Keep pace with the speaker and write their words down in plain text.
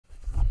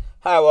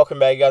Hi, welcome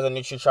back, guys. On the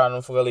YouTube channel.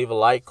 Don't forget to leave a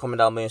like, comment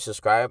down below, and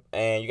subscribe.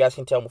 And you guys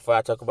can tell before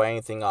I talk about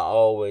anything, I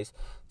always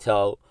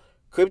tell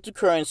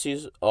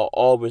cryptocurrencies are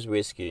always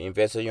risky.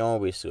 Invest at your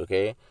own risk,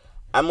 okay?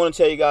 I'm going to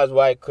tell you guys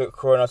why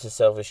cronos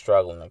itself is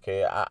struggling,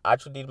 okay? I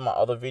actually did my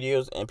other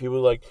videos, and people are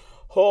like,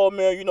 oh,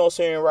 man, you're not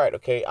saying right,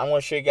 okay? I'm going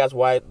to show you guys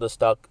why the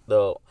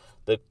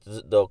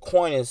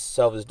coin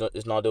itself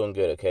is not doing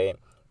good, okay?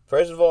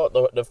 First of all,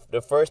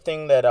 the first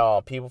thing that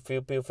people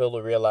fail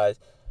to realize,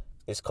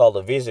 it's called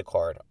a Visa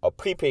card, a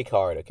prepaid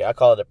card, okay? I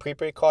call it a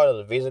prepaid card or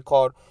the Visa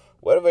card.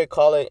 Whatever you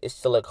call it, it's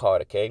still a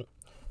card, okay?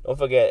 Don't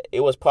forget,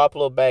 it was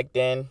popular back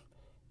then,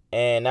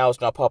 and now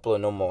it's not popular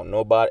no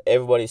more.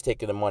 Everybody's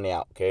taking the money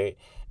out, okay?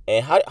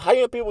 And how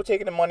you know people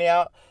taking the money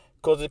out?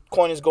 Because the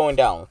coin is going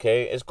down,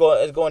 okay? It's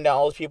going down.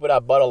 All those people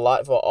that bought a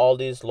lot for all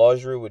this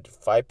luxury with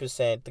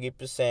 5%,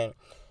 3%,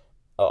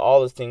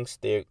 all those things,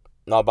 they're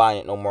not buying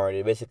it no more.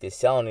 They're basically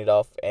selling it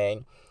off,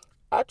 and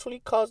actually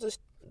causes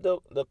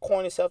the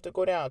coin itself to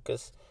go down,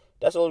 because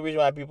that's the only reason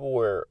why people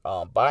were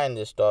buying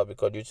this stuff,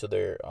 because due to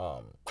their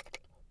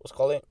what's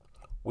called it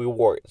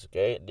rewards.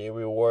 Okay, they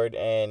reward,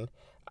 and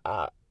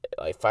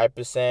like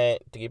 5%,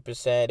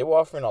 3%, they were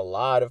offering a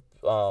lot of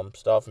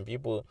stuff, and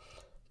people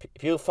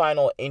find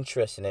no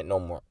interest in it no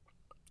more,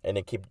 and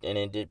they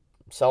did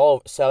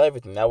sell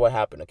everything. That's what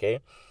happened. Okay,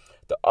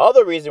 the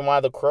other reason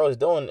why the crow is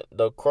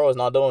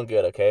not doing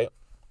good. Okay,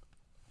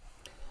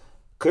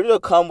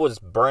 crypto.com was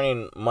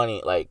burning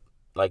money like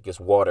it's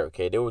water.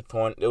 Okay, they were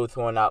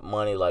throwing out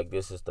money like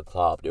this is the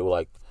club. They were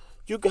like,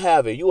 you can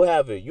have it, you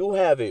have it, you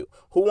have it.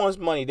 Who wants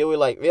money? They're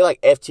like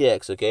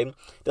FTX. Okay,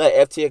 they're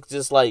like FTX,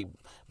 just like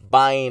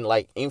buying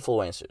like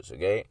influencers.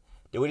 Okay,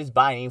 they were just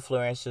buying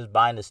influencers,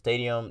 buying the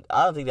stadium.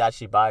 I don't think they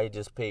actually buy it,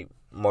 just pay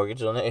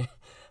mortgage on it.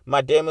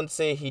 My demon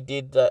say he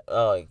did that.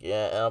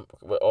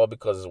 All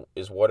because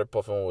his water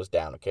performance was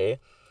down. Okay,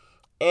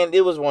 and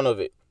it was one of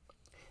it.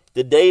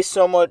 The day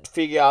someone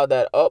figure out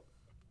that up.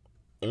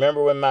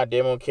 Remember when Matt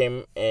Damon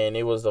came and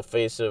it was the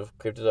face of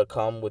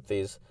crypto.com with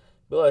his,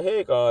 be like,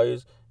 hey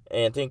guys,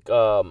 and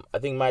I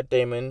think Matt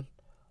Damon,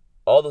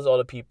 all those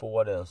other people.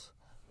 What else?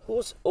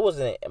 Who was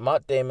in it?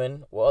 Matt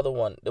Damon. What other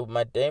one? There was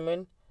Matt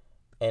Damon,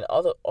 and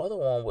other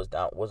one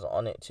was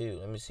on it too.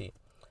 Let me see.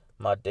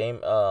 Matt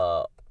Damon.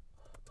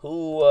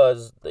 Who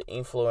was the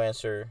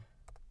influencer?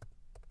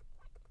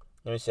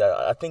 Let me see.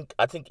 I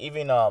think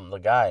even the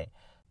guy,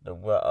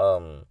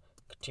 the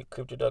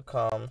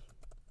crypto.com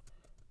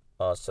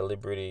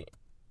celebrity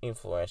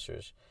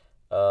influencers.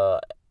 Uh,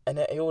 and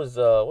then it was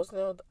what's the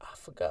name? I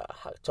forgot.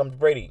 Tom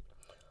Brady.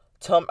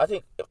 I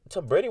think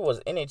Tom Brady was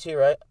in it too,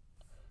 right?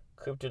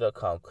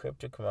 Crypto.com,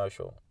 crypto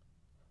commercial.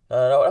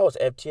 No, that was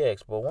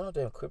FTX, but one of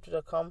them,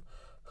 crypto.com.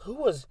 Who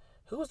was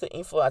the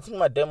influencer? I think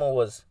my demo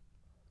was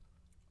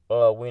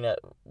winner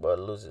but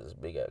loses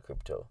big at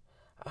crypto.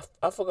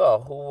 I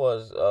forgot who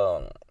was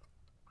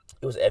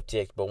it was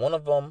FTX, but one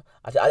of them.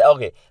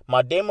 Okay,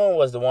 my demo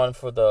was the one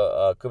for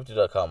the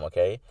crypto.com.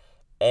 Okay,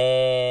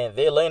 and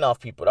they're laying off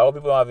people. All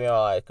people having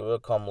like will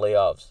come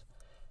layoffs.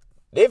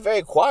 They're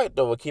very quiet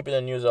though. We're keeping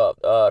the news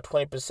up.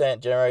 20%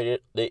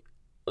 generated. They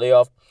lay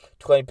off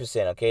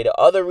 20%. Okay. The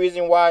other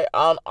reason why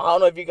I don't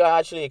know if you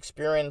guys actually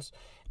experienced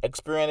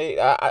it.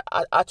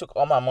 I took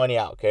all my money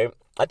out. Okay.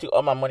 I took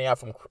all my money out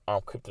from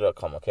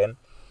crypto.com. Okay.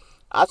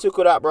 I took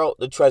it out, bro.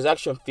 The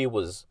transaction fee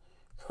was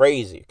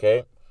crazy.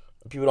 Okay.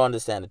 People don't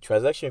understand. The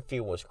transaction fee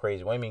was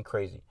crazy. What do you mean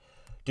crazy,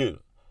 dude?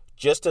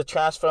 Just to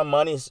transfer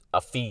money is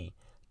a fee.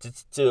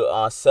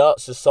 To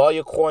sell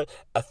your coin,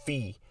 a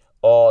fee.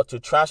 Or to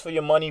transfer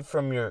your money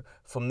from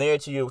there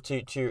to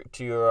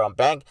your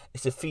bank,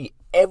 it's a fee.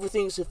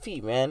 Everything's a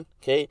fee, man.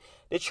 Okay,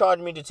 they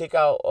charged me to take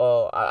out.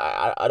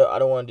 I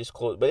don't want to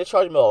disclose, but they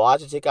charged me a lot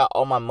to take out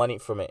all my money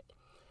from it.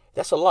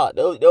 That's a lot.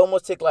 They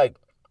almost take like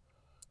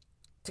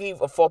 3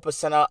 or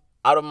 4%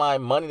 out of my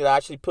money that I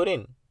actually put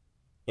in.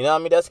 You know what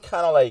I mean? That's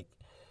kind of like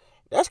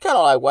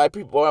why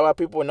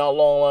people are no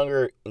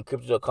longer in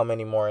crypto.com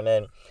anymore. And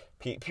then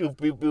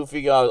people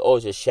figure out, oh,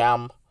 it's a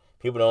sham.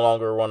 People no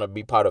longer want to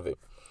be part of it.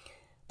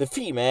 The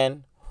fee,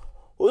 man.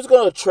 Who's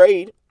gonna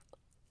trade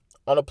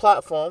on a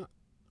platform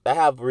that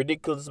have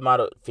ridiculous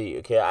amount of fee?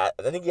 Okay, I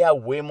think you have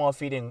way more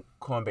fee than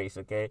Coinbase.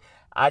 Okay,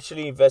 I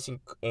actually invest in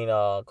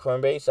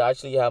Coinbase. I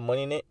actually have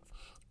money in it,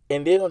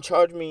 and they don't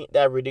charge me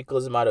that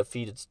ridiculous amount of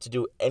fee to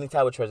do any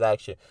type of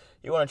transaction.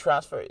 You want to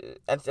transfer,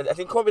 and I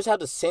think Coinbase have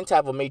the same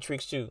type of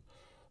matrix too.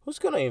 Who's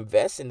gonna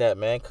invest in that,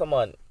 man? Come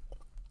on.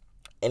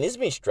 And it's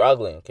been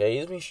struggling. Okay,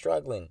 it's been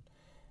struggling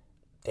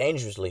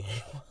dangerously.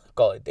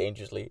 Call it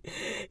dangerously.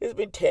 It's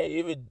been 10.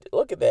 Even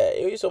look at that.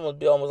 It used to almost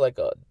be almost like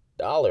 $1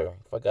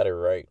 if I got it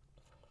right.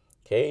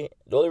 Okay.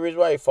 The only reason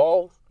why it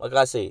falls, like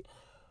I say,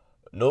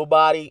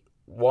 nobody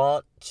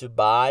want to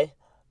buy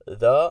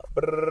the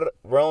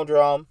round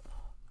drum,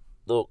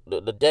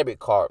 the debit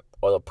card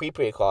or the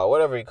prepaid card,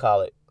 whatever you call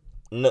it.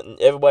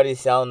 Everybody's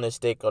selling their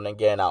stake on and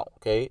getting out.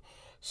 Okay.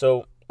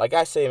 So like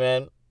I say,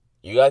 man,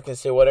 you guys can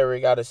say whatever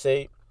you gotta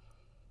say.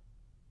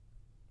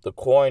 The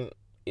coin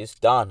is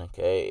done.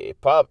 Okay, it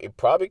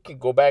probably can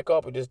go back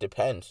up. It just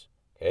depends.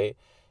 Okay,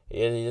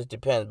 it just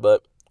depends.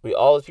 But with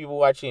all the people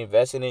who actually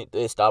invest in it,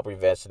 they stop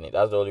investing in it.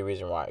 That's the only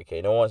reason why.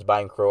 Okay, no one's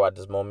buying Crow at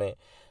this moment.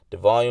 The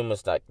volume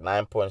is like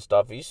 9 point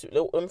stuff. Let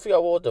me figure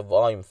out what was the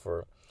volume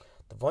for.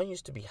 The volume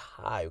used to be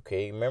high.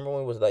 Okay, remember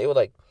when it was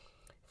like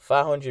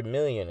 500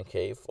 million.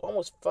 Okay, for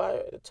almost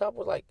five. The top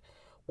was like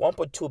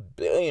 1.2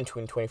 billion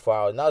between 24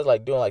 hours. Now it's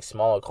like doing like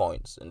smaller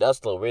coins, and that's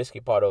the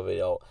risky part of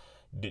it.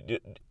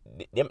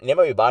 They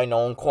might be buying their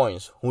own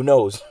coins. Who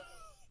knows?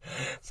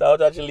 So I'll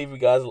try to leave you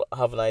guys.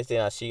 Have a nice day,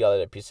 and I'll see you guys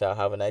later. Peace out.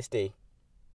 Have a nice day.